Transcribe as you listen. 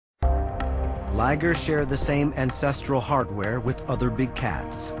Ligers share the same ancestral hardware with other big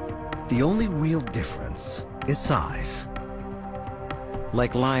cats. The only real difference is size.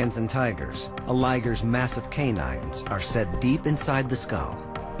 Like lions and tigers, a liger's massive canines are set deep inside the skull,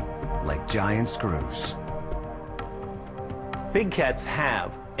 like giant screws. Big cats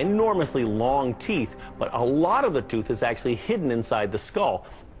have enormously long teeth, but a lot of the tooth is actually hidden inside the skull.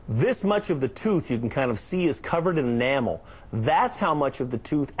 This much of the tooth you can kind of see is covered in enamel. That's how much of the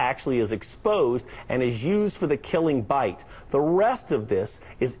tooth actually is exposed and is used for the killing bite. The rest of this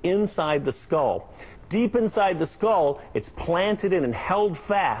is inside the skull. Deep inside the skull, it's planted in and held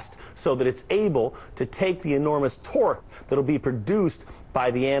fast so that it's able to take the enormous torque that'll be produced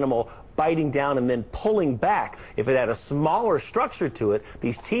by the animal biting down and then pulling back. If it had a smaller structure to it,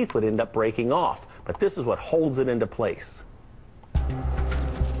 these teeth would end up breaking off. But this is what holds it into place.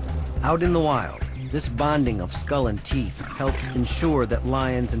 Out in the wild, this bonding of skull and teeth helps ensure that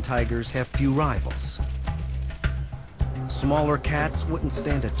lions and tigers have few rivals. Smaller cats wouldn't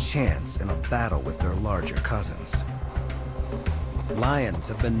stand a chance in a battle with their larger cousins. Lions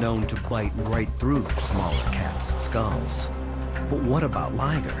have been known to bite right through smaller cats' skulls. But what about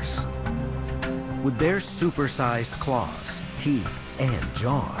ligers? Would their supersized claws, teeth, and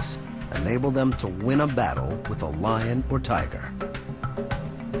jaws enable them to win a battle with a lion or tiger?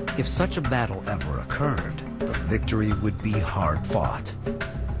 If such a battle ever occurred, the victory would be hard-fought.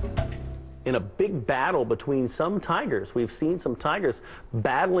 In a big battle between some tigers, we've seen some tigers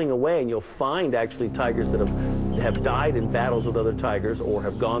battling away, and you'll find actually tigers that have died in battles with other tigers or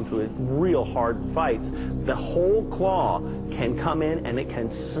have gone through real hard fights. The whole claw can come in and it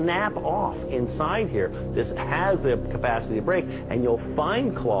can snap off inside here. This has the capacity to break, and you'll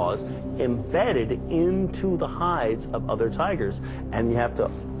find claws embedded into the hides of other tigers, and you have to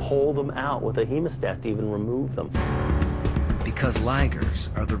pull them out with a hemostat to even remove them. Because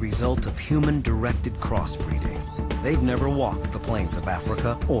ligers are the result of human-directed crossbreeding, they've never walked the plains of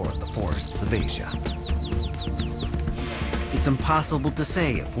Africa or the forests of Asia. It's impossible to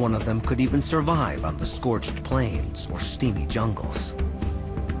say if one of them could even survive on the scorched plains or steamy jungles.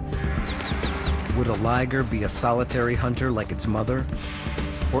 Would a liger be a solitary hunter like its mother,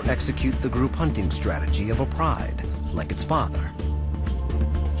 or execute the group hunting strategy of a pride like its father?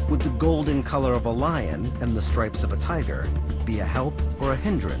 Would the golden color of a lion and the stripes of a tiger be a help or a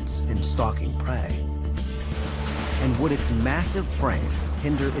hindrance in stalking prey? And would its massive frame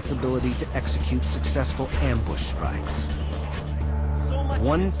hinder its ability to execute successful ambush strikes?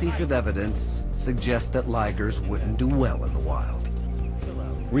 One piece of evidence suggests that ligers wouldn't do well in the wild.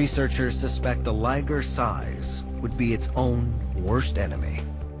 Researchers suspect a liger's size would be its own worst enemy.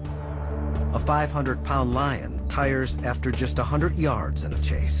 A 500-pound lion tires after just 100 yards in a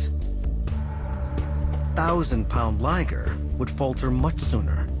chase. 1,000-pound liger would falter much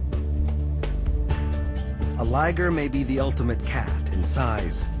sooner. A liger may be the ultimate cat in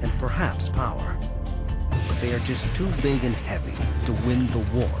size and perhaps power, but they are just too big and heavy to win the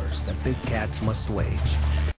wars that big cats must wage.